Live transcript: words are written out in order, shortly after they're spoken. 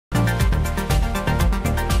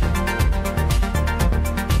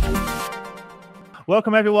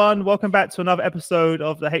Welcome, everyone. Welcome back to another episode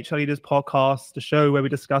of the HR Leaders Podcast, the show where we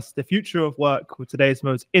discuss the future of work with today's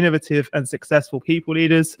most innovative and successful people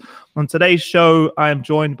leaders. On today's show, I am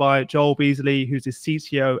joined by Joel Beasley, who's the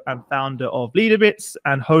CTO and founder of LeaderBits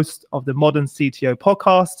and host of the Modern CTO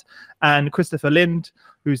Podcast, and Christopher Lind,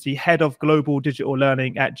 who's the head of global digital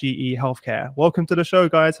learning at GE Healthcare. Welcome to the show,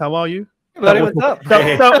 guys. How are you? Buddy, what's up?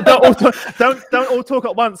 Don't all talk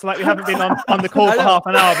at once like we haven't been on the call for half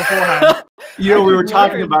an hour beforehand. You know, we were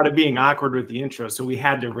talking about it being awkward with the intro, so we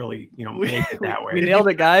had to really, make it that way. We nailed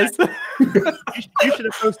it, guys. You should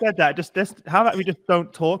have both said that. Just how about we just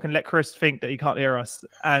don't talk and let Chris think that he can't hear us,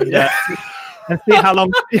 and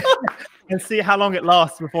see how long it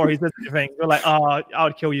lasts before he says anything. We're like, I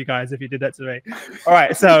would kill you guys if you did that to me. All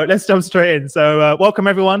right, so let's jump straight in. So welcome,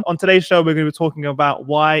 everyone. On today's show, we're going to be talking about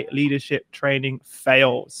why leadership training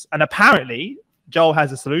fails. And apparently, Joel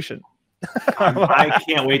has a solution. I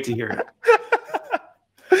can't wait to hear it.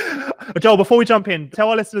 Joel, before we jump in, tell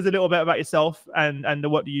our listeners a little bit about yourself and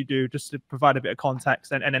what do you do, just to provide a bit of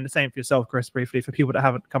context, and then the same for yourself, Chris, briefly, for people that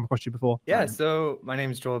haven't come across you before. Yeah, so my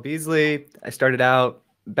name is Joel Beasley. I started out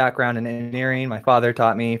background in engineering. My father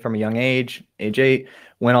taught me from a young age 8,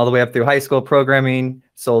 went all the way up through high school programming,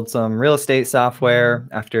 sold some real estate software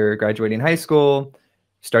after graduating high school,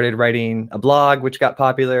 started writing a blog, which got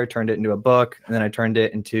popular, turned it into a book, and then I turned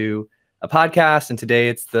it into a podcast. And today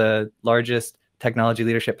it's the largest technology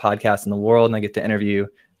leadership podcast in the world. And I get to interview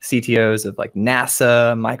CTOs of like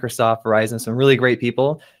NASA, Microsoft, Verizon, some really great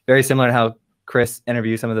people, very similar to how Chris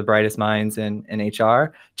interviews some of the brightest minds in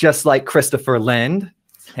HR, just like Christopher Lind.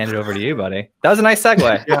 Hand it over to you, buddy. That was a nice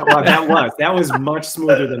segue. Yeah, well, that was much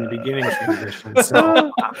smoother than the beginning transition.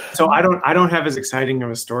 So I don't have as exciting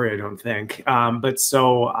of a story, I don't think. But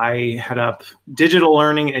so I head up digital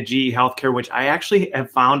learning at GE Healthcare, which I actually have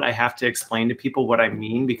found I have to explain to people what I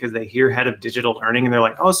mean, because they hear head of digital learning and they're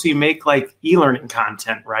like, oh, so you make like e-learning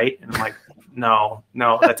content, right? And I'm like, no,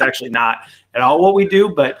 that's actually not at all what we do.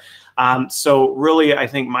 But so really, I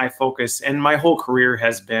think my focus and my whole career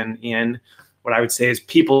has been in what I would say is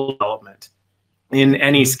people development in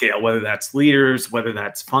any scale, whether that's leaders, whether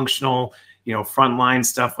that's functional, frontline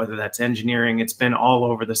stuff, whether that's engineering. It's been all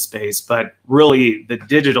over the space. But really, the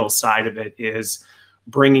digital side of it is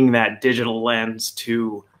bringing that digital lens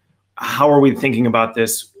to how are we thinking about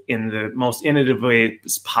this in the most innovative way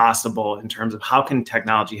possible in terms of how can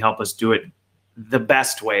technology help us do it the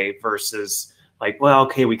best way versus like, well,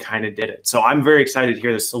 okay, we kind of did it. So I'm very excited to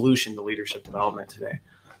hear the solution to leadership development today.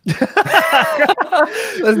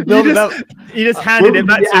 Let's build it up. You just handed it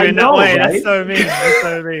back to you in that way. Right? That's so mean. That's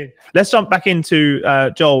so mean. Let's jump back into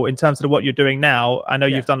Joel in terms of what you're doing now. I know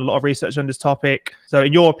you've done a lot of research on this topic. So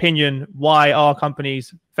in your opinion, why are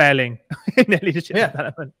companies failing in their leadership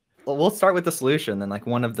development? Well, we'll start with the solution, then like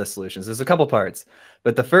one of the solutions. There's a couple parts,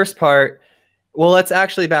 but the first part, well, let's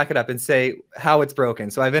actually back it up and say how it's broken.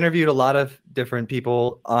 So I've interviewed a lot of different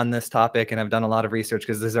people on this topic, and I've done a lot of research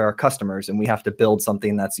because these are our customers and we have to build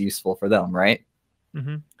something that's useful for them, right?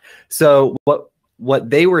 Mm-hmm. So what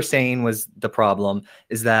they were saying was the problem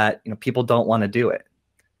is that people don't want to do it,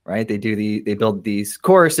 right? They build these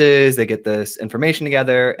courses, they get this information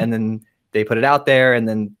together, and then they put it out there, and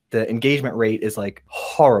then the engagement rate is like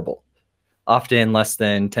horrible, often less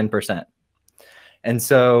than 10%. And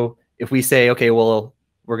so if we say, okay, well,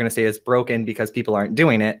 we're going to say it's broken because people aren't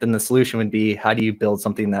doing it, then the solution would be, how do you build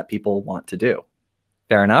something that people want to do?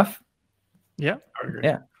 Fair enough? Yeah.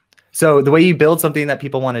 Yeah. So the way you build something that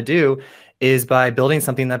people want to do is by building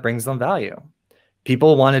something that brings them value.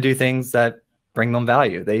 People want to do things that bring them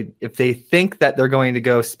value. If they think that they're going to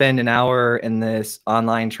go spend an hour in this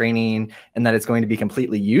online training and that it's going to be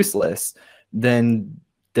completely useless, then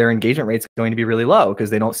their engagement rate is going to be really low because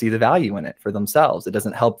they don't see the value in it for themselves. It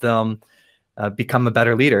doesn't help them become a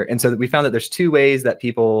better leader. And so we found that there's two ways that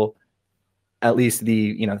people, at least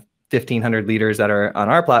the 1,500 leaders that are on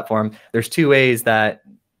our platform, there's two ways that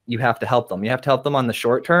you have to help them. You have to help them on the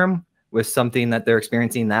short term with something that they're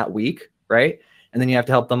experiencing that week, right? And then you have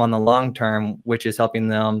to help them on the long term, which is helping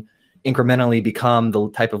them incrementally become the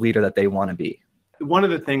type of leader that they want to be. One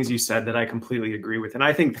of the things you said that I completely agree with, and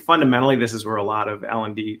I think fundamentally this is where a lot of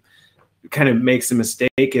L&D kind of makes a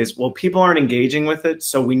mistake is, well, people aren't engaging with it,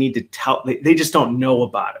 so we need to tell, they just don't know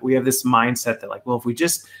about it. We have this mindset that like, well, if we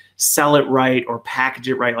just sell it right or package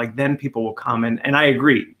it right, like then people will come. And I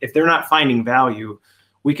agree. If they're not finding value,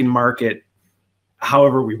 we can market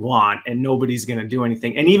however we want and nobody's going to do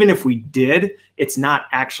anything. And even if we did, it's not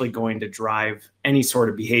actually going to drive any sort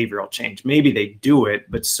of behavioral change. Maybe they do it,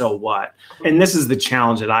 but so what? And this is the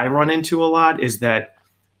challenge that I run into a lot, is that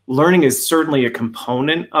learning is certainly a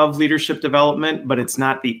component of leadership development, but it's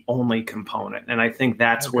not the only component. And I think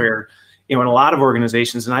that's where, in a lot of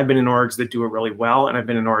organizations, and I've been in orgs that do it really well, and I've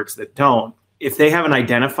been in orgs that don't, if they haven't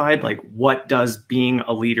identified like what does being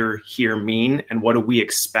a leader here mean and what do we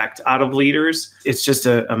expect out of leaders, it's just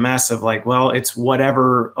a mess of like, well, it's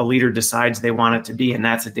whatever a leader decides they want it to be, and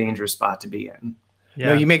that's a dangerous spot to be in. Yeah.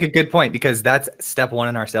 No, you make a good point, because that's step one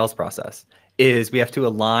in our sales process, is we have to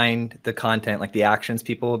align the content, like the actions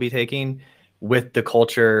people will be taking, with the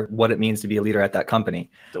culture, what it means to be a leader at that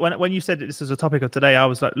company. When you said that this is a topic of today, I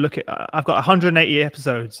was like, look, I've got 180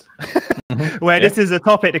 episodes where this is a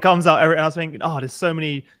topic that comes out. And I was thinking, oh, there's so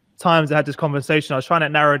many times I had this conversation. I was trying to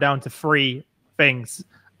narrow down to 3 things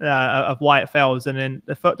of why it fails. And then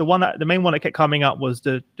the main one that kept coming up was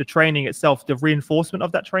the training itself, the reinforcement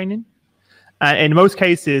of that training. In most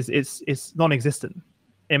cases, it's non-existent.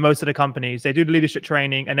 In most of the companies, they do the leadership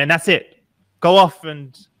training and then that's it. Go off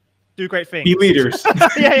and do great things. Be leaders.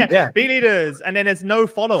 yeah. Be leaders. And then there's no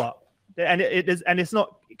follow-up. And it's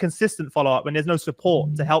not consistent follow-up, and there's no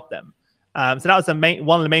support to help them. So that was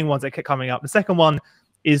one of the main ones that kept coming up. The second one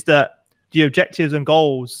is that the objectives and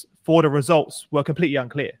goals for the results were completely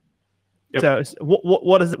unclear. Yep. So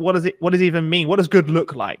what does it even mean? What does good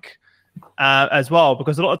look like as well?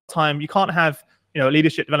 Because a lot of the time you can't have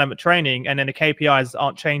leadership development training and then the KPIs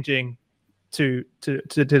aren't changing to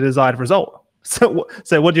the desired result. So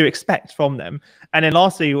what do you expect from them? And then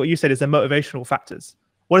lastly, what you said is the motivational factors.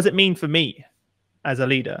 What does it mean for me as a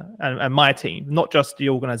leader and my team, not just the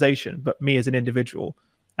organization, but me as an individual,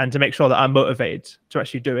 and to make sure that I'm motivated to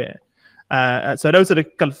actually do it. So those are the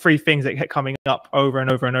kind of 3 things that kept coming up over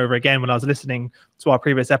and over and over again when I was listening to our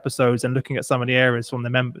previous episodes and looking at some of the areas from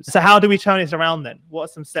the members. So how do we turn this around then? What are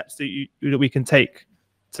some steps that we can take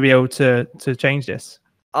to be able to change this?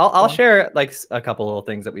 I'll share like a couple little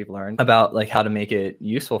things that we've learned about like how to make it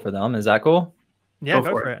useful for them. Is that cool? Yeah,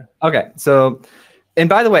 go for it. Okay. So, and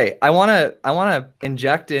by the way, I want to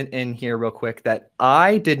inject in here real quick that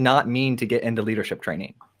I did not mean to get into leadership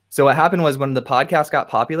training. So what happened was when the podcast got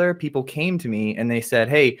popular, people came to me and they said,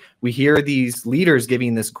 hey, we hear these leaders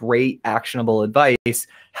giving this great actionable advice.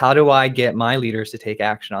 How do I get my leaders to take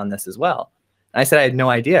action on this as well? And I said, I had no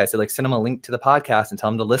idea. I said, like, send them a link to the podcast and tell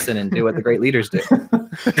them to listen and do what the great leaders do.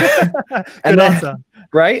 And then,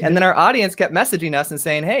 right? And then our audience kept messaging us and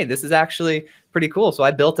saying, hey, this is actually pretty cool. So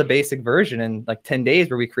I built a basic version in like 10 days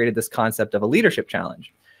where we created this concept of a leadership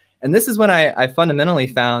challenge. And this is when I fundamentally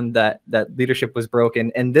found that leadership was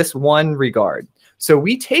broken in this one regard. So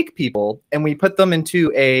we take people and we put them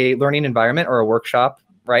into a learning environment or a workshop,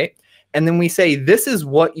 right? And then we say, this is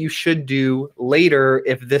what you should do later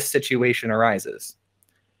if this situation arises.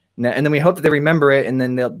 And then we hope that they remember it, and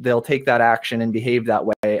then they'll take that action and behave that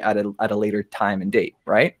way at a later time and date,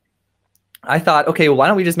 right? I thought, okay, well, why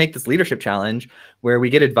don't we just make this leadership challenge where we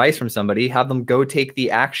get advice from somebody, have them go take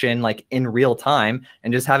the action like in real time,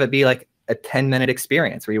 and just have it be like a 10-minute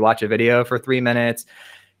experience where you watch a video for 3 minutes,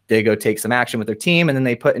 they go take some action with their team, and then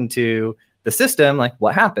they put into the system like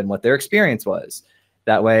what happened, what their experience was.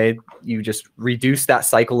 That way you just reduce that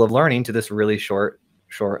cycle of learning to this really short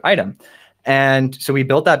item. And so we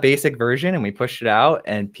built that basic version and we pushed it out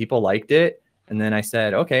and people liked it. And then I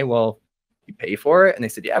said, okay, well, you pay for it? And they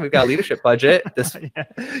said, yeah, we've got a leadership budget. This Can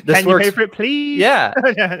works. you pay for it, please? Yeah,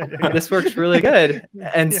 this works really good.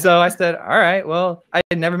 And so I said, all right, well, I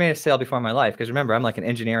had never made a sale before in my life. Because remember, I'm like an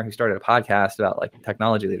engineer who started a podcast about like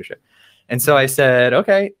technology leadership. And so I said,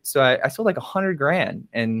 okay, so I sold like $100,000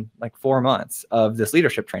 in like 4 months of this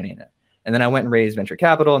leadership training. And then I went and raised venture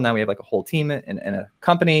capital. And now we have like a whole team and a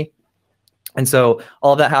company. And so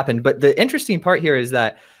all of that happened. But the interesting part here is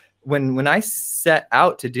that when I set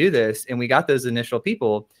out to do this and we got those initial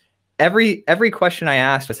people, every question I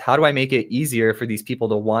asked was, how do I make it easier for these people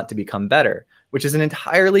to want to become better? Which is an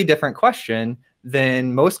entirely different question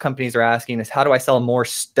than most companies are asking, is how do I sell more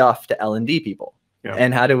stuff to L&D people? Yeah.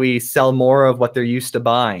 And how do we sell more of what they're used to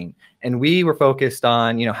buying? And we were focused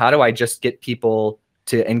on, how do I just get people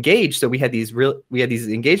to engage? So we had these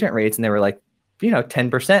engagement rates and they were like,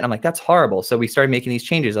 10%. I'm like, that's horrible. So we started making these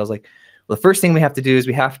changes. I was like, well, the first thing we have to do is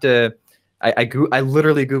I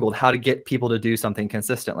literally Googled how to get people to do something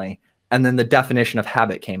consistently. And then the definition of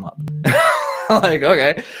habit came up. Like,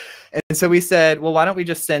 okay. And so we said, well, why don't we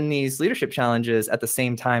just send these leadership challenges at the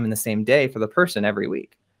same time and the same day for the person every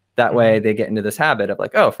week? That way they get into this habit of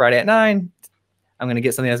like, oh, Friday at 9, I'm going to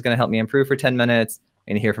get something that's going to help me improve for 10 minutes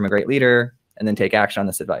and hear from a great leader and then take action on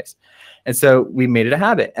this advice. And so we made it a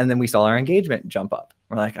habit. And then we saw our engagement jump up.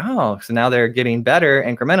 We're like, oh, so now they're getting better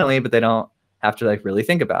incrementally, but they don't have to like really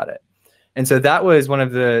think about it. And so that was one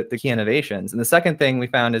of the key innovations. And the second thing we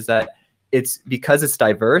found is that it's because it's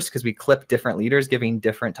diverse, because we clip different leaders giving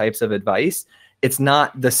different types of advice. It's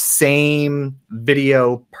not the same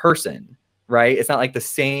video person, right? It's not like the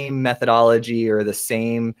same methodology or the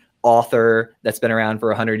same author that's been around for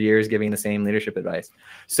 100 years giving the same leadership advice.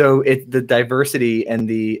 So the diversity and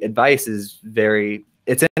the advice is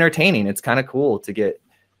it's entertaining. It's kind of cool to get,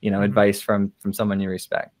 advice from someone you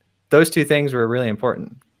respect. Those two things were really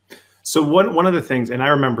important. So one of the things, and I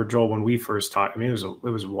remember, Joel, when we first talked, I mean, it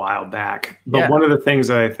was a while back, but one of the things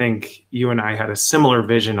that I think you and I had a similar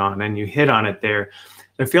vision on, and you hit on it there,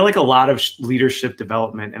 I feel like a lot of leadership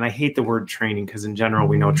development, and I hate the word training because in general,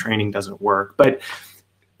 we know training doesn't work, but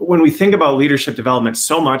when we think about leadership development,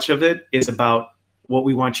 so much of it is about what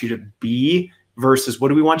we want you to be versus what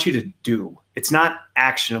do we want you to do. It's not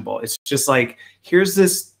actionable. It's just like, here's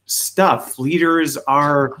this stuff. Leaders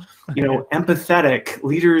are, empathetic.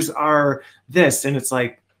 Leaders are this. And it's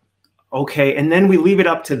like, okay. And then we leave it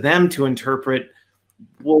up to them to interpret,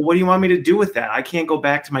 well, what do you want me to do with that? I can't go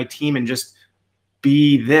back to my team and just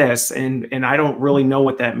be this. And I don't really know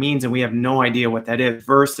what that means. And we have no idea what that is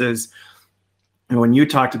versus, when you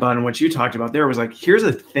talked about and what you talked about there was like, here's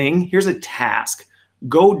a thing, here's a task,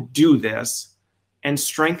 go do this and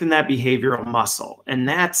strengthen that behavioral muscle. And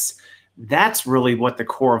that's really what the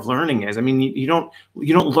core of learning is. I mean, you don't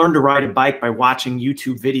learn to ride a bike by watching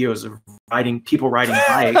YouTube videos of people riding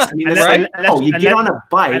bikes. I mean, you get on a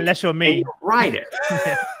bike unless you're me, and you ride it.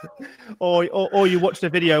 or you watch the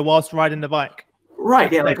video whilst riding the bike.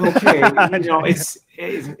 Right. Yeah. Like, okay.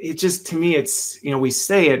 It just, to me, it's, we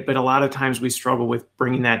say it, but a lot of times we struggle with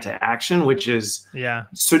bringing that to action, which is,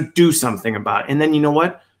 so do something about it. And then, you know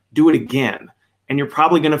what? Do it again. And you're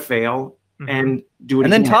probably going to fail and do it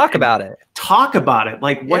again. And then talk about it. Talk about it.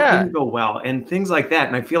 Like what didn't go well and things like that.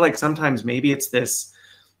 And I feel like sometimes maybe it's this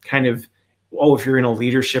kind of, if you're in a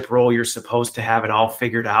leadership role, you're supposed to have it all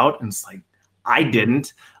figured out. And it's like, I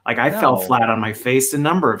didn't. Like I fell flat on my face a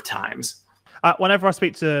number of times. Whenever I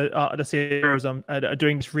speak to the CEOs are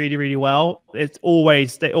doing this really, really well, they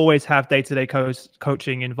always have day-to-day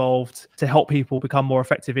coaching involved to help people become more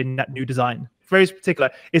effective in that new design. Very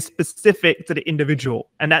particular. It's specific to the individual,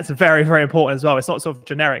 and that's very, very important as well. It's not sort of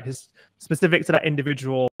generic. It's specific to that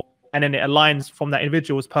individual, and then it aligns from that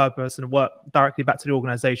individual's purpose and work directly back to the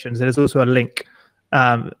organizations. There's also a link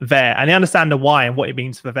there, and they understand the why and what it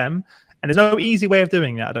means for them. And there's no easy way of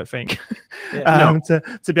doing that, I don't think.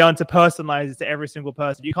 To be able to personalize it to every single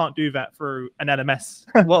person. You can't do that through an LMS.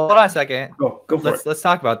 Well, hold on a second. Go for it. Let's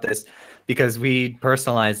talk about this because we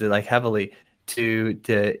personalized it like heavily to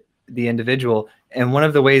the individual. And one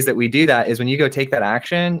of the ways that we do that is when you go take that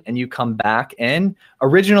action and you come back in.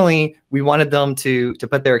 Originally, we wanted them to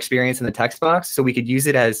put their experience in the text box so we could use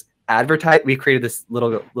it as advertise. We created this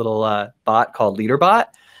little bot called LeaderBot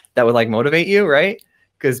that would like motivate you, right?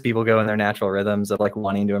 Because people go in their natural rhythms of like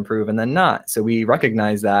wanting to improve and then not. So we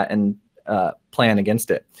recognize that and plan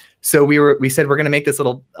against it. So we said we're going to make this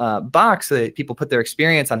little box so that people put their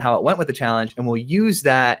experience on how it went with the challenge, and we'll use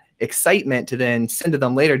that excitement to then send to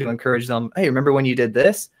them later to encourage them. Hey, remember when you did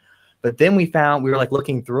this? But then we were like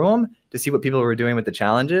looking through them to see what people were doing with the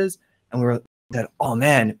challenges, and we were that, oh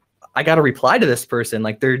man, I got to reply to this person.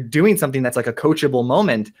 Like they're doing something that's like a coachable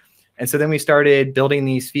moment. And so then we started building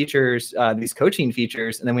these features, these coaching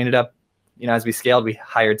features, and then we ended up, as we scaled, we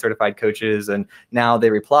hired certified coaches, and now they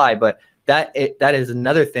reply. But that is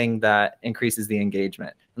another thing that increases the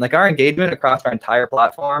engagement. And like our engagement across our entire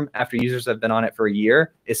platform after users have been on it for a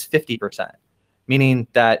year is 50%, meaning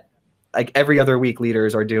that like every other week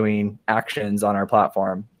leaders are doing actions on our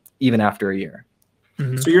platform even after a year.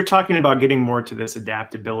 So you're talking about getting more to this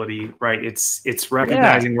adaptability, right? It's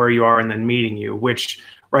recognizing where you are and then meeting you,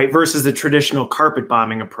 right, versus the traditional carpet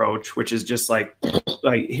bombing approach, which is just like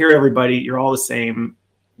here, everybody, you're all the same.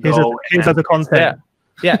 Here's the content.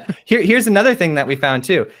 Yeah. Here's another thing that we found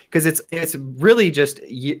too, because it's really just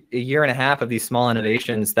a year and a half of these small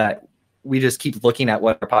innovations that we just keep looking at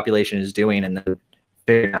what our population is doing and then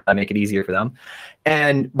figuring out how to make it easier for them.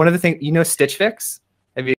 And one of the things, Stitch Fix.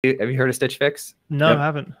 Have you heard of Stitch Fix? No, I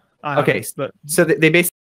haven't. But so they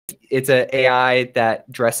basically, it's an AI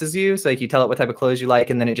that dresses you. So like you tell it what type of clothes you like,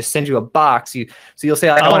 and then it just sends you a box. So you'll say,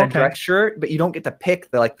 I want a dress shirt, but you don't get to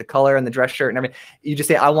pick the color and the dress shirt and everything. You just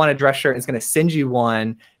say, I want a dress shirt, and it's going to send you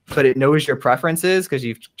one, but it knows your preferences because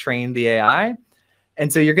you've trained the AI.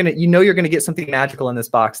 And so you're going to get something magical in this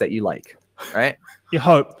box that you like, right? You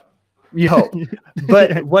hope.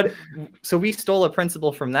 But so we stole a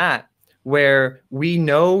principle from that, where we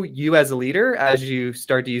know you as a leader as you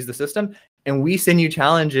start to use the system, and we send you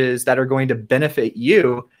challenges that are going to benefit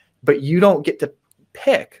you, but you don't get to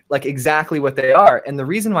pick like exactly what they are. And the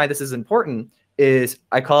reason why this is important is,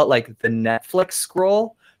 I call it like the Netflix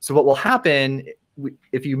scroll. So what will happen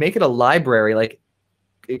if you make it a library, like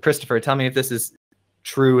Christopher, tell me if this is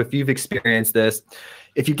true, if you've experienced this.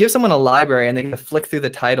 If you give someone a library and they can flick through the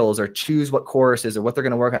titles or choose what courses or what they're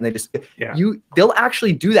going to work on, they just, they'll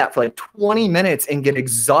actually do that for like 20 minutes and get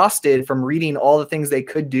exhausted from reading all the things they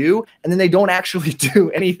could do. And then they don't actually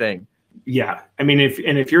do anything. Yeah. I mean,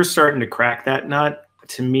 if you're starting to crack that nut,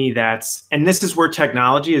 to me, and this is where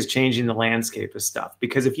technology is changing the landscape of stuff.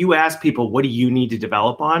 Because if you ask people, what do you need to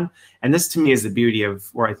develop on? And this to me is the beauty of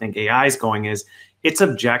where I think AI is going, is it's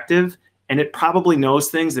objective and it probably knows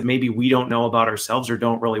things that maybe we don't know about ourselves or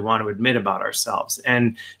don't really want to admit about ourselves.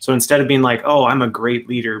 And so instead of being like, oh, I'm a great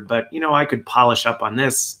leader, but I could polish up on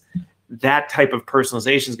this, that type of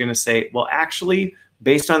personalization is going to say, well, actually,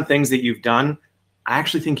 based on things that you've done, I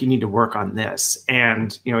actually think you need to work on this.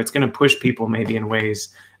 And, it's going to push people maybe in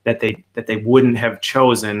ways that they wouldn't have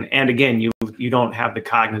chosen. And again, you don't have the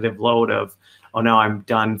cognitive load of, oh no, I'm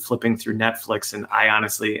done flipping through Netflix and I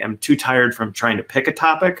honestly am too tired from trying to pick a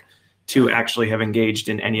topic to actually have engaged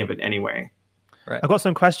in any of it anyway. Right. I've got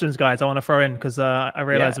some questions, guys, I want to throw in because I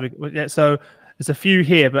realize so there's a few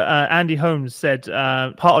here, but Andy Holmes said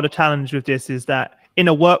part of the challenge with this is that in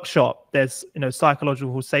a workshop, there's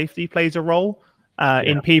psychological safety plays a role.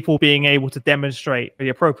 In people being able to demonstrate the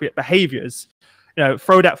appropriate behaviors,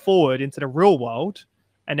 throw that forward into the real world,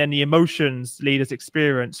 and then the emotions leaders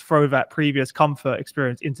experience, throw that previous comfort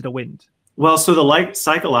experience into the wind. Well, so the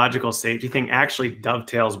psychological safety thing actually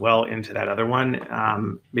dovetails well into that other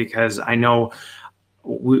one, because I know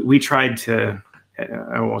we tried to,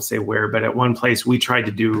 I won't say where, but at one place we tried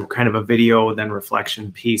to do kind of a video then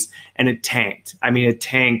reflection piece, and it tanked. I mean, it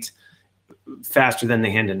tanked faster than the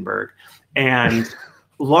Hindenburg. And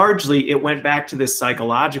largely it went back to this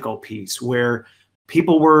psychological piece where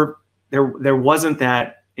people were, there wasn't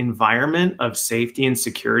that environment of safety and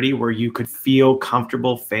security where you could feel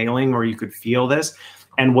comfortable failing or you could feel this.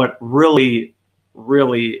 And what really,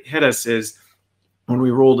 really hit us is when we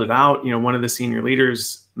rolled it out, one of the senior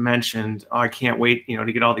leaders mentioned, oh, I can't wait,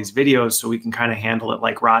 to get all these videos so we can kind of handle it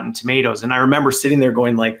like Rotten Tomatoes. And I remember sitting there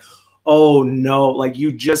going like, oh no, like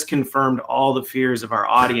you just confirmed all the fears of our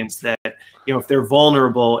audience that, if they're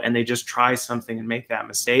vulnerable and they just try something and make that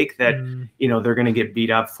mistake, that, they're going to get beat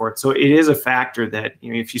up for it. So it is a factor that,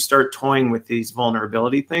 if you start toying with these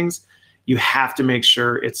vulnerability things, you have to make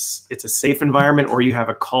sure it's a safe environment, or you have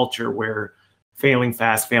a culture where failing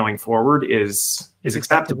fast, failing forward is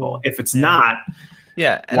acceptable. If it's not,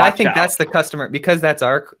 and I think that's the customer, because that's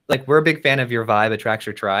we're a big fan of your vibe attracts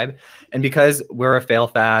your tribe. And because we're a fail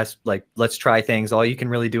fast, like, let's try things. All you can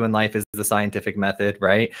really do in life is the scientific method,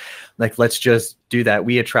 right? Like, let's just do that.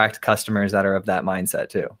 We attract customers that are of that mindset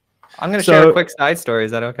too. I'm going to share a quick side story.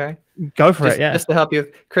 Is that okay? Go for it. Yeah. Just to help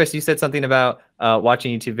you. Chris, you said something about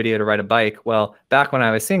watching a YouTube video to ride a bike. Well, back when I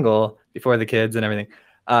was single, before the kids and everything,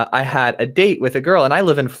 I had a date with a girl, and I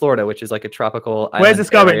live in Florida, which is like a tropical island. Where's this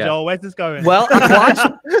going, area. Joel? Where's this going? Well,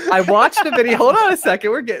 I watched a video. Hold on a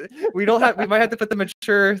second. We might have to put the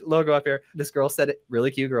mature logo up here. This girl said,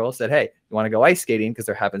 really cute girl said, hey, you want to go ice skating? Because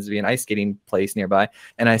there happens to be an ice skating place nearby.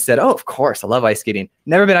 And I said, oh, of course. I love ice skating.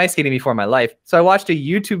 Never been ice skating before in my life. So I watched a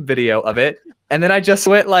YouTube video of it, and then I just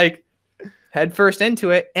went like head first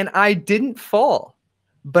into it, and I didn't fall,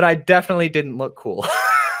 but I definitely didn't look cool.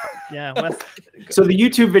 Yeah. So the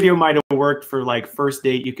YouTube video might have worked for like first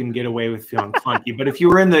date. You can get away with feeling clunky, but if you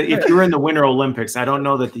were in the Winter Olympics, I don't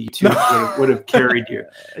know that the YouTube would have carried you.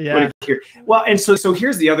 Yeah. Well, and so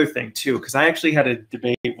here's the other thing too, because I actually had a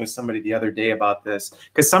debate with somebody the other day about this.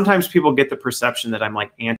 Because sometimes people get the perception that I'm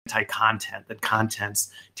like anti-content, that content's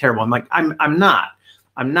terrible. I'm like, I'm not.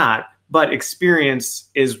 But experience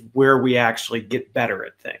is where we actually get better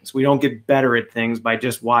at things. We don't get better at things by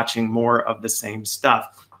just watching more of the same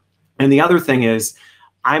stuff. And the other thing is,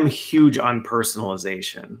 I'm huge on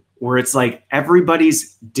personalization, where it's like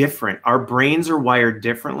everybody's different. Our brains are wired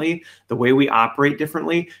differently, the way we operate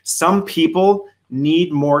differently. Some people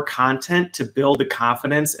need more content to build the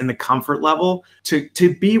confidence and the comfort level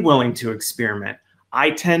to be willing to experiment. I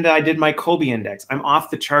did my Kobe index. I'm off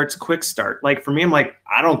the charts quick start. Like for me, I'm like,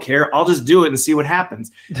 I don't care. I'll just do it and see what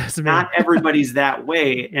happens. Not everybody's that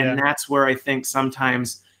way. And that's where I think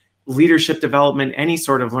sometimes leadership development, any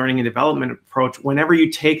sort of learning and development approach, whenever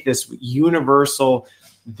you take this universal,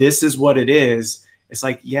 this is what it is, it's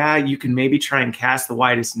like, yeah, you can maybe try and cast the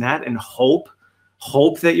widest net and hope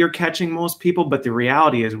that you're catching most people. But the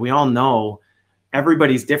reality is we all know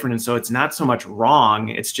everybody's different. And so it's not so much wrong.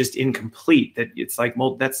 It's just incomplete. That it's like,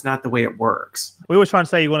 well, that's not the way it works. We always try and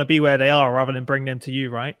say you want to be where they are rather than bring them to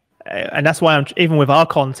you, right? And that's why even with our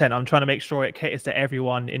content, I'm trying to make sure it caters to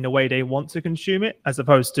everyone in the way they want to consume it, as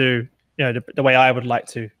opposed to, you know, the way I would like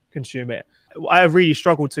to consume it. I really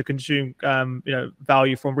struggled to consume, you know,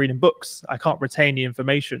 value from reading books. I can't retain the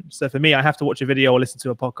information. So for me, I have to watch a video or listen to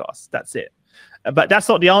a podcast. That's it. But that's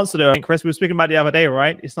not the answer, though. I think, Chris, we were speaking about the other day,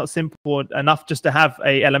 right? It's not simple enough just to have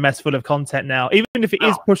a LMS full of content now. Even if it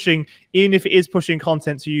is pushing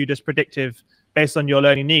content to you that's predictive based on your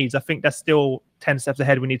learning needs, I think that's still 10 steps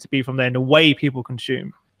ahead we need to be from there in the way people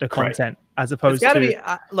consume the content, as opposed to... Be,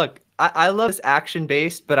 look, I love this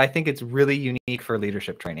action-based, but I think it's really unique for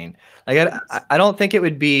leadership training. Like, I don't think it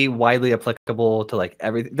would be widely applicable to like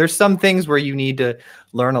everything. There's some things where you need to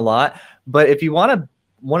learn a lot, but if you want to,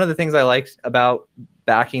 one of the things I liked about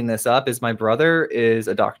backing this up is my brother is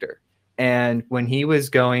a doctor. And when he was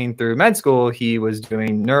going through med school, he was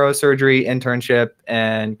doing neurosurgery internship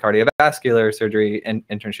and cardiovascular surgery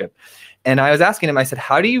internship. And I was asking him, I said,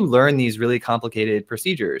 how do you learn these really complicated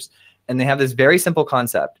procedures? And they have this very simple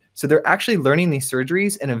concept. So they're actually learning these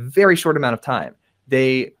surgeries in a very short amount of time.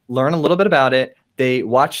 They learn a little bit about it. They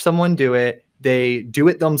watch someone do it. They do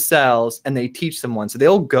it themselves, and they teach someone. So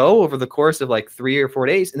they'll go over the course of like 3 or 4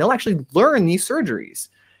 days, and they'll actually learn these surgeries.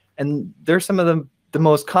 And they're some of the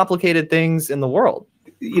most complicated things in the world.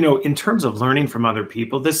 You know, in terms of learning from other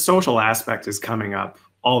people, this social aspect is coming up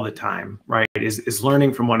all the time, right? Is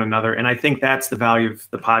learning from one another. And I think that's the value of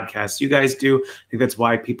the podcast you guys do. I think that's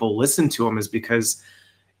why people listen to them, is because,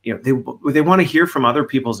 you know, they want to hear from other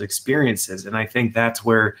people's experiences. And I think that's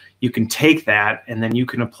where you can take that and then you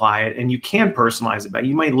can apply it and you can personalize it. But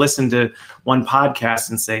you might listen to one podcast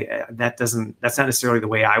and say, that's not necessarily the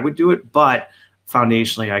way I would do it, but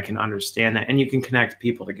foundationally I can understand that, and you can connect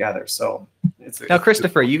people together. So now,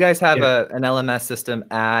 Christopher, you guys have an LMS system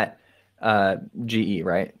at GE,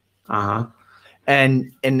 right? Uh-huh.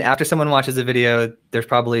 And after someone watches a video, there's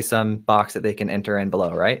probably some box that they can enter in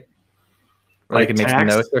below, right? Or Like they can make some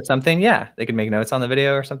notes or something. Yeah, they can make notes on the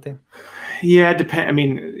video or something. Yeah, I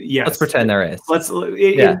mean, yes. Let's pretend there is. We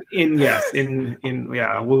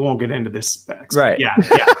won't get into this specs. Right. Yeah.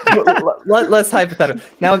 Let's hypothetical.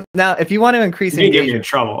 Now, if you want to increase engagement, engagement, get in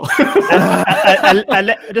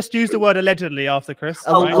trouble. Just use the word allegedly after Chris.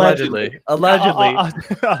 Allegedly.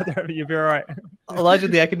 You'll be all right.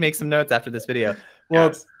 Allegedly, I could make some notes after this video. Well,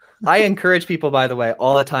 yes. I encourage people, by the way,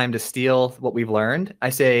 all the time to steal what we've learned. I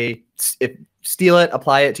say, steal it,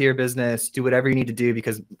 apply it to your business, do whatever you need to do,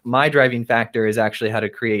 because my driving factor is actually how to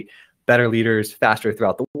create better leaders faster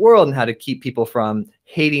throughout the world and how to keep people from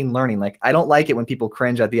hating learning. Like, I don't like it when people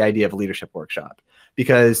cringe at the idea of a leadership workshop,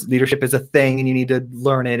 because leadership is a thing and you need to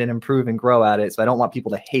learn it and improve and grow at it. So I don't want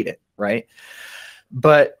people to hate it, right?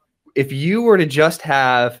 But if you were to just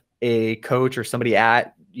have a coach or somebody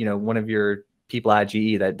at, you know, one of your people at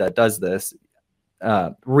GE that does this,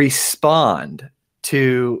 respond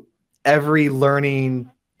to every learning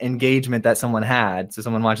engagement that someone had. So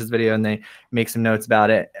someone watches video and they make some notes about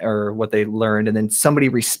it or what they learned, and then somebody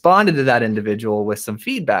responded to that individual with some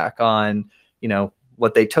feedback on, you know,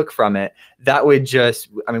 what they took from it. That would just,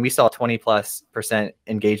 I mean, we saw 20+%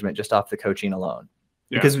 engagement just off the coaching alone.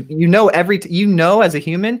 Yeah. Because you know, as a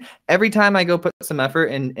human, every time I go put some effort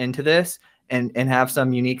into this and have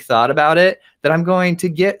some unique thought about it, that I'm going to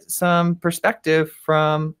get some perspective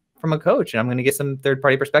from a coach, and I'm going to get some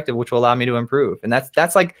third-party perspective, which will allow me to improve. And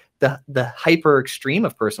that's like the hyper extreme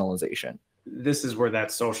of personalization. This is where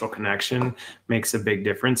that social connection makes a big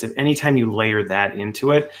difference. If anytime you layer that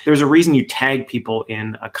into it, there's a reason you tag people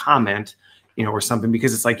in a comment, you know, or something,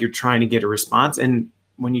 because it's like you're trying to get a response. And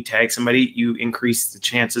when you tag somebody, you increase the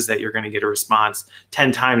chances that you're going to get a response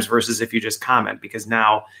 10 times versus if you just comment, because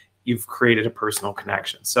now you've created a personal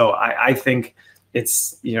connection. So I think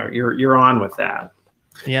it's, you know, you're on with that.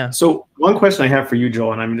 Yeah. So one question I have for you,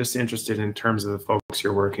 Joel, and I'm just interested in terms of the folks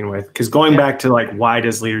you're working with, because going back to like, why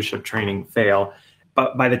does leadership training fail?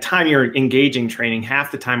 But by the time you're engaging training,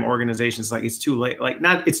 half the time organizations like, it's too late. Like,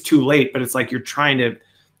 not it's too late, but it's like you're trying to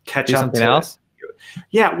catch up something else.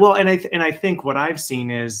 Yeah, well, and I think what I've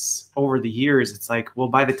seen is over the years, it's like, well,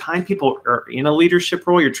 by the time people are in a leadership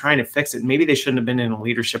role, you're trying to fix it. Maybe they shouldn't have been in a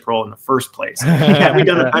leadership role in the first place. Have we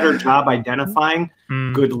done a better job identifying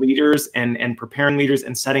good leaders and preparing leaders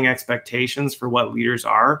and setting expectations for what leaders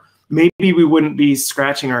are? Maybe we wouldn't be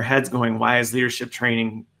scratching our heads going, why is leadership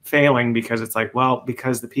training failing? Because it's like, well,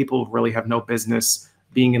 because the people really have no business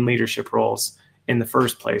being in leadership roles in the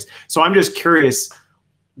first place. So I'm just curious,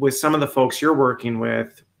 with some of the folks you're working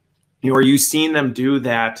with, you know, are you seeing them do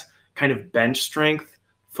that kind of bench strength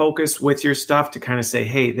focus with your stuff to kind of say,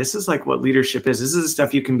 hey, this is like what leadership is. This is the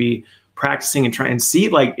stuff you can be practicing and try and see,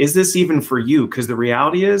 like, is this even for you? Because the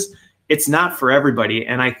reality is it's not for everybody.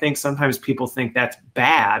 And I think sometimes people think that's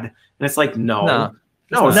bad. And it's like, no,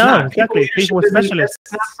 it's not. Exactly. People with specialists.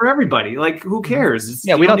 It's not for everybody. Like, who cares?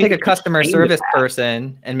 We don't take a customer service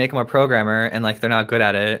person and make them a programmer and like they're not good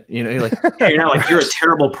at it. You know, you're like, you're not like, you're a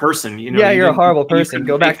terrible person. You know, you're a horrible person.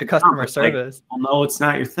 Go back to customer service. Like, well, no, it's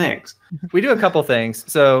not your thing. We do a couple things.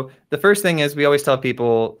 So the first thing is we always tell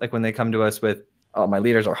people, like when they come to us with, oh, my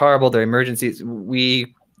leaders are horrible, they're emergencies.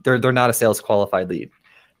 They're not a sales qualified lead.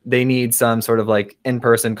 They need some sort of like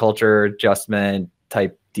in-person culture adjustment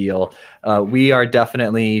type deal. We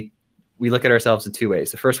look at ourselves in two ways.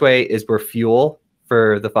 The first way is we're fuel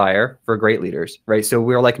for the fire for great leaders, right? So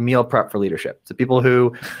we're like meal prep for leadership. So people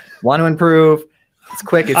who want to improve, it's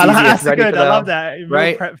quick, it's easy, it's ready for them. I love that.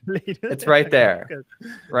 Right? Prep for leaders. It's right there,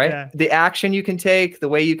 right? Yeah. The action you can take, the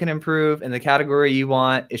way you can improve, and the category you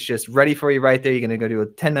want, it's just ready for you right there. You're going to go do a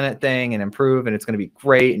 10-minute thing and improve, and it's going to be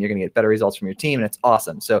great, and you're going to get better results from your team, and it's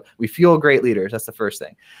awesome. So we fuel great leaders. That's the first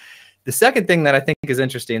thing. The second thing that I think is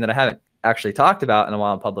interesting that I haven't actually talked about in a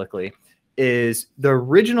while publicly is the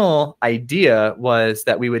original idea was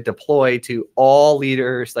that we would deploy to all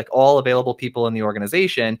leaders, like all available people in the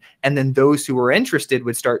organization, and then those who were interested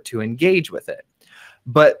would start to engage with it.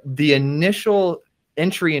 But the initial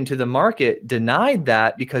entry into the market denied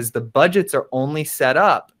that because the budgets are only set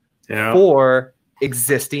up for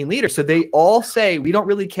existing leaders. So they all say, we don't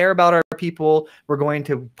really care about our people. We're going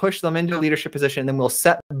to push them into a leadership position, and then we'll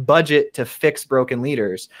set budget to fix broken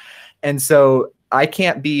leaders. And so I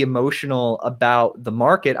can't be emotional about the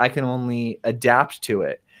market. I can only adapt to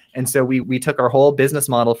it. And so we took our whole business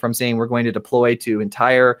model from saying we're going to deploy to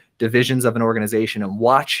entire divisions of an organization and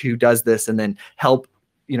watch who does this and then help,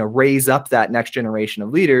 raise up that next generation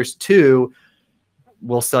of leaders to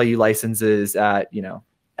we'll sell you licenses at,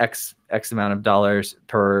 X amount of dollars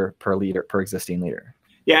per leader, per existing leader.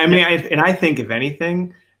 Yeah. I mean, I think if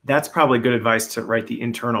anything, that's probably good advice to write the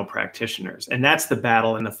internal practitioners. And that's the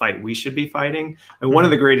battle and the fight we should be fighting. And one of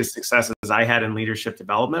the greatest successes I had in leadership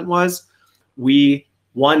development was we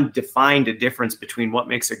defined a difference between what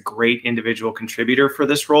makes a great individual contributor for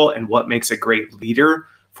this role and what makes a great leader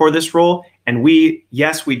for this role. And we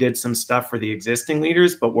did some stuff for the existing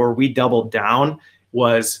leaders, but where we doubled down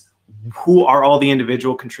was who are all the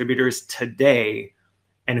individual contributors today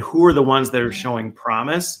and who are the ones that are showing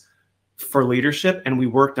promise for leadership, and we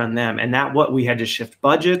worked on them. And we had to shift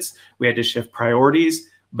budgets, we had to shift priorities,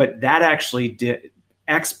 but that actually did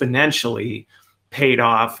exponentially paid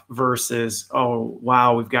off versus, oh,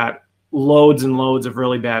 wow, we've got loads and loads of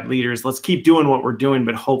really bad leaders. Let's keep doing what we're doing,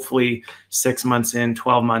 but hopefully 6 months in,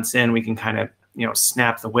 12 months in, we can kind of,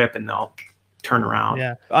 snap the whip and they'll turn around.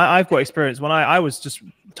 Yeah, I've got experience when I was just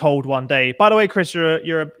told one day, by the way, Chris,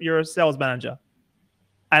 you're a sales manager.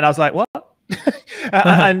 And I was like, what?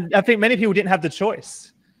 And I think many people didn't have the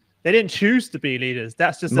choice. They didn't choose to be leaders.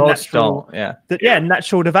 That's just a natural,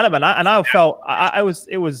 natural development. I felt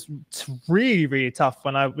it was really, really tough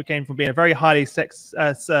when I came from being a very highly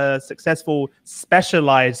successful,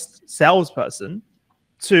 specialized salesperson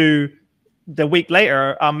to the week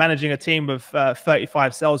later, I'm managing a team of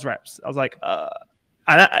 35 sales reps. I was like, and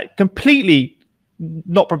I completely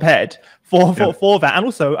not prepared for that. And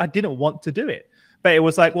also, I didn't want to do it. But it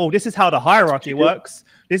was like, well, this is how the hierarchy works.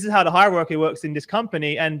 This is how the hierarchy works in this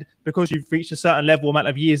company. And because you've reached a certain level amount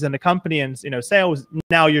of years in the company and sales,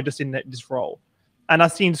 now you're just in this role. And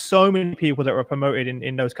I've seen so many people that were promoted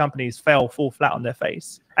in those companies fall flat on their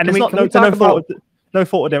face. And it's no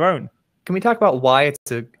fault of their own. Can we talk about why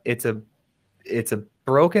it's a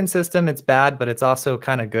broken system? It's bad, but it's also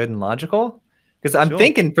kind of good and logical. Because I'm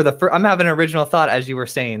thinking I'm having an original thought as you were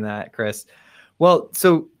saying that, Chris. Well,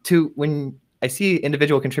 so when I see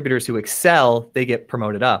individual contributors who excel, they get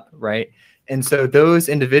promoted up, right? And so those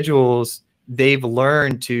individuals, they've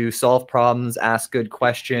learned to solve problems, ask good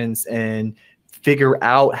questions, and figure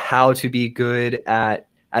out how to be good at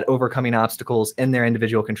overcoming obstacles in their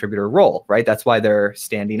individual contributor role, right? That's why they're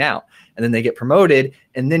standing out. And then they get promoted.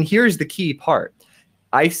 And then here's the key part.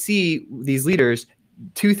 I see these leaders,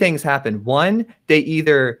 two things happen. One, they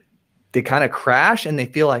kind of crash and they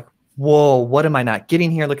feel like, whoa, what am I not getting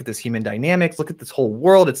here? Look at this human dynamics. Look at this whole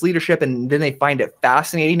world. It's leadership. And then they find it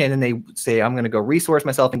fascinating. And then they say, I'm going to go resource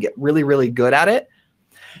myself and get really, really good at it.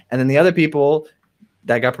 And then the other people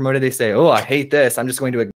that got promoted, they say, oh, I hate this. I'm just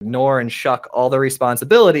going to ignore and shuck all the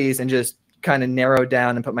responsibilities and just kind of narrow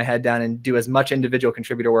down and put my head down and do as much individual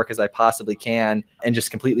contributor work as I possibly can and just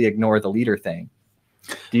completely ignore the leader thing.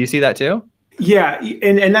 Do you see that too? Yeah.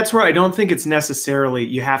 And that's where I don't think it's necessarily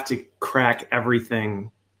you have to crack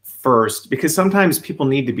everything first, because sometimes people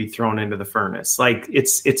need to be thrown into the furnace. Like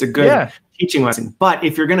it's a good teaching lesson. But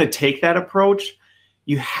if you're going to take that approach,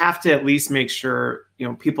 you have to at least make sure,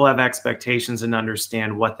 people have expectations and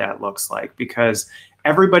understand what that looks like, because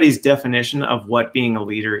everybody's definition of what being a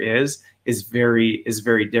leader is very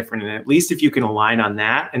different. And at least if you can align on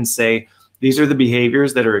that and say, these are the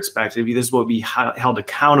behaviors that are expected of you, this is what we'll be held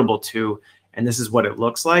accountable to, and this is what it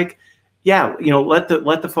looks like. Yeah, let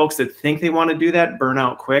the folks that think they want to do that burn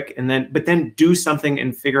out quick, but then do something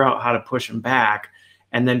and figure out how to push them back,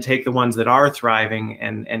 and then take the ones that are thriving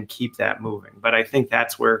and keep that moving. But I think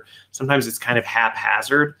that's where sometimes it's kind of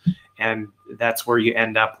haphazard, and that's where you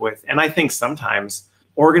end up with. And I think sometimes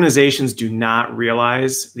organizations do not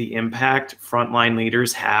realize the impact frontline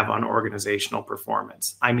leaders have on organizational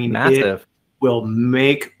performance. I mean, massive. It will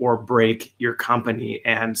make or break your company.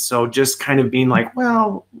 And so just kind of being like,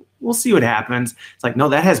 well, we'll see what happens. It's like, no,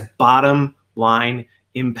 that has bottom line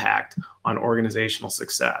impact on organizational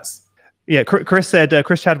success. Yeah, Chris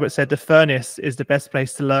Chadwick said the furnace is the best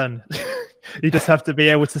place to learn. You just have to be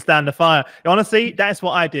able to stand the fire. Honestly, that's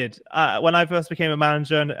what I did. When I first became a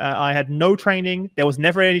manager, I had no training. There was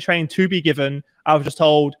never any training to be given. I was just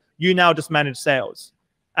told, you now just manage sales.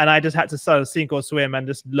 And I just had to sort of sink or swim and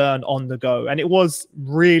just learn on the go. And it was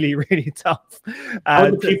really, really tough.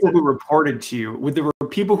 Would the people who reported to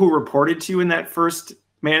you, in that first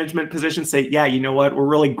management position say, yeah, you know what, we're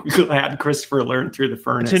really glad Christopher learned through the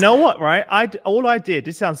furnace? Do you know what, right? All I did,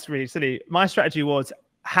 this sounds really silly, my strategy was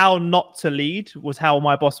how not to lead was how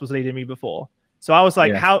my boss was leading me before. So I was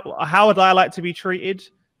like, how would I like to be treated,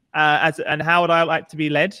 and how would I like to be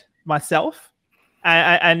led myself?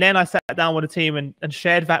 And then I sat down with a team and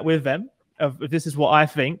shared that with them of this is what I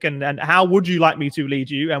think, and how would you like me to lead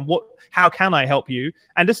you, and how can I help you,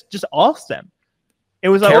 and just ask them. It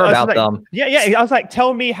was like, them. Yeah. I was like,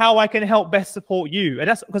 tell me how I can help best support you. And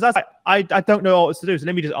that's because I was like, I don't know what to do, so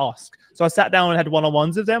let me just ask. So I sat down and had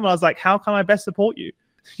one-on-ones with them, and I was like, how can I best support you?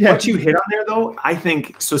 Yeah. What you hit on there, though, I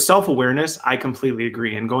think, so self-awareness, I completely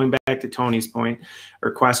agree. And going back to Tony's point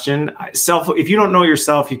or question, if you don't know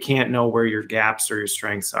yourself, you can't know where your gaps or your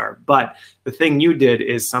strengths are. But the thing you did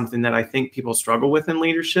is something that I think people struggle with in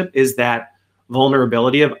leadership, is that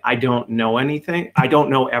vulnerability of, I don't know anything. I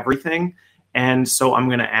don't know everything. And so I'm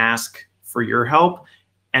going to ask for your help.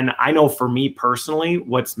 And I know for me personally,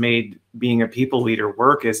 what's made being a people leader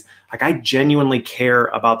work is like, I genuinely care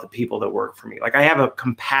about the people that work for me. Like, I have a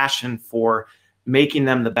compassion for making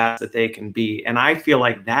them the best that they can be. And I feel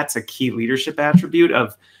like that's a key leadership attribute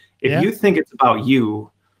of, if you think it's about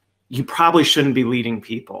you, you probably shouldn't be leading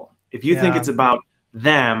people. If you think it's about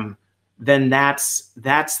them, then that's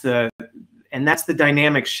the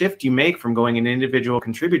dynamic shift you make from going an individual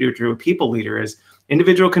contributor to a people leader. Is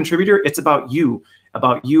individual contributor, it's about you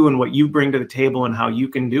and what you bring to the table and how you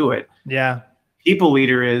can do it. Yeah. People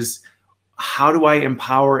leader is, how do I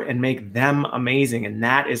empower and make them amazing? And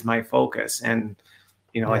that is my focus. And,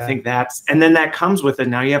 I think and then that comes with it.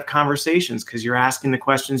 Now you have conversations, because you're asking the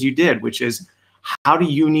questions you did, which is, how do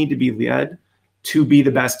you need to be led to be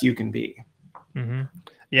the best you can be? Mm-hmm.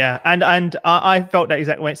 Yeah, and I felt that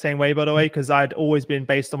exact same way, by the way, because I'd always been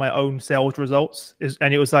based on my own sales results,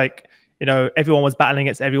 and it was like, everyone was battling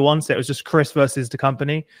against everyone, so it was just Chris versus the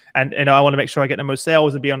company, and I want to make sure I get the most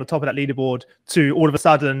sales and be on the top of that leaderboard. To all of a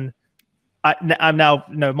sudden, I'm now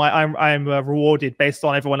I'm rewarded based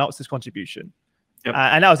on everyone else's contribution,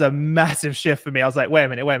 and that was a massive shift for me. I was like, wait a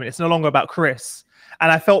minute, it's no longer about Chris,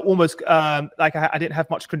 and I felt almost like I didn't have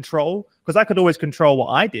much control, because I could always control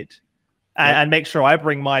what I did. And make sure I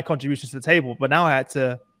bring my contributions to the table. But now I had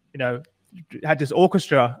to, had this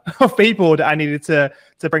orchestra of people that I needed to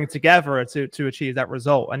bring together to achieve that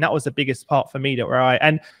result. And that was the biggest part for me.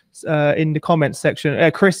 In the comment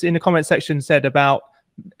section, Chris in the comment section said about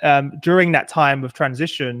during that time of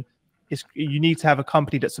transition, you need to have a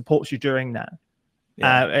company that supports you during that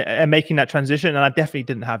and making that transition. And I definitely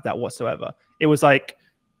didn't have that whatsoever. It was like,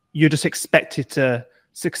 you're just expected to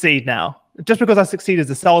succeed now. Just because I succeed as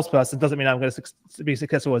a salesperson doesn't mean I'm going to be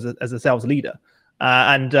successful as a sales leader.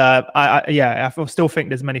 I still think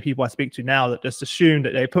there's many people I speak to now that just assume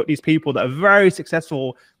that they put these people that are very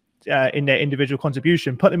successful in their individual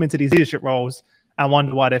contribution, put them into these leadership roles, and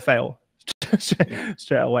wonder why they fail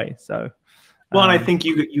straight away. So, well, and I think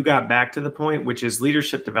you got back to the point, which is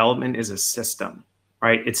leadership development is a system,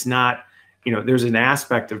 right? It's not, there's an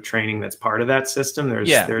aspect of training that's part of that system. There's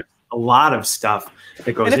a lot of stuff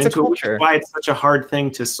that goes into it, which is why it's such a hard thing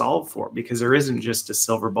to solve for, because there isn't just a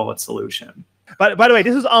silver bullet solution. But by the way,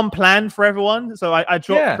 this was unplanned for everyone. So I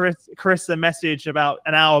dropped Chris a message about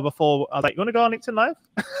an hour before. I was like, you want to go on LinkedIn Live?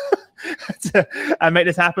 And make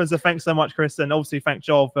this happen. So thanks so much, Chris. And obviously thank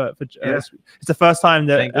Joel for it's the first time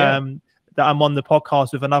that I'm on the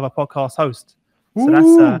podcast with another podcast host.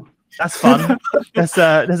 So That's fun.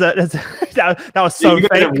 That was so you guys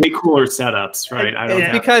fake. have way cooler setups, right?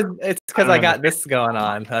 It's because I got this going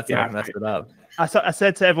on. That's what messed it up. I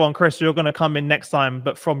said to everyone, Chris, you're going to come in next time,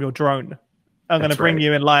 but from your drone. I'm going to bring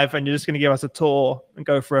you in live, and you're just going to give us a tour and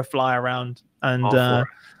go for a fly around. And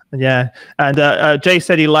Jay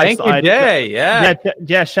said he likes the idea. Jay.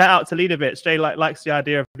 Yeah. Shout out to LeaderBits. Jay likes the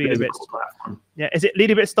idea of LeaderBits. Cool. Yeah, is it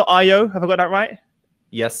leaderbits.io? Have I got that right?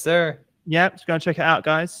 Yes, sir. Yeah, just go and check it out,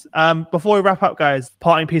 guys. Before we wrap up, guys,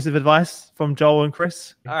 parting piece of advice from Joel and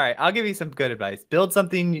Chris. All right, I'll give you some good advice. Build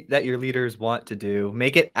something that your leaders want to do.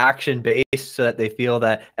 Make it action-based so that they feel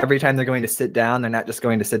that every time they're going to sit down, they're not just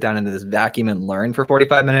going to sit down into this vacuum and learn for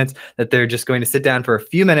 45 minutes, that they're just going to sit down for a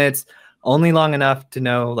few minutes, only long enough to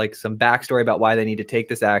know like some backstory about why they need to take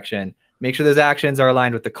this action. Make sure those actions are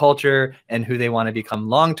aligned with the culture and who they want to become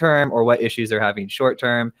long-term or what issues they're having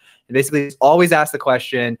short-term. And basically always ask the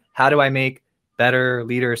question, how do I make better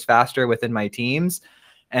leaders faster within my teams?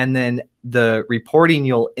 And then the reporting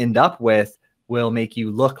you'll end up with will make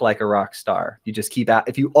you look like a rock star. You just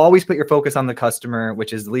if you always put your focus on the customer,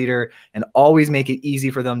 which is the leader, and always make it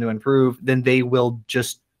easy for them to improve, then they will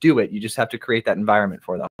just do it. You just have to create that environment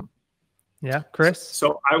for them. Yeah, Chris?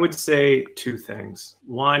 So I would say two things.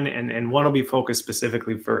 One, and one will be focused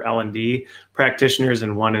specifically for L&D practitioners,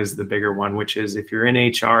 and one is the bigger one, which is if you're in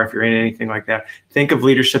HR, if you're in anything like that, think of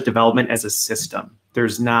leadership development as a system.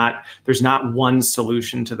 There's not one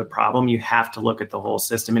solution to the problem. You have to look at the whole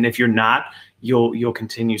system. And if you're not, you'll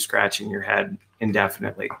continue scratching your head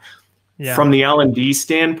indefinitely. Yeah. From the L&D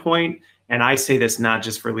standpoint, and I say this not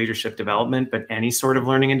just for leadership development, but any sort of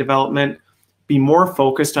learning and development, be more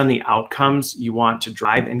focused on the outcomes you want to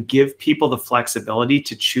drive and give people the flexibility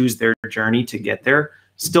to choose their journey to get there.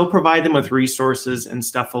 Still provide them with resources and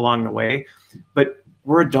stuff along the way. But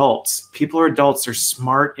we're adults. People are adults. They're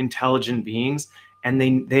smart, intelligent beings, and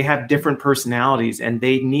they have different personalities and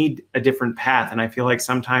they need a different path. And I feel like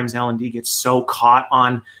sometimes L&D gets so caught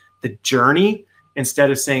on the journey instead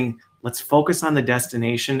of saying, let's focus on the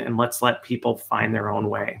destination and let's let people find their own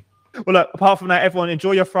way. Well, look, apart from that, everyone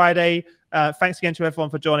enjoy your Friday. Thanks again to everyone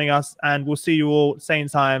for joining us, and we'll see you all same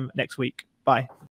time next week. Bye.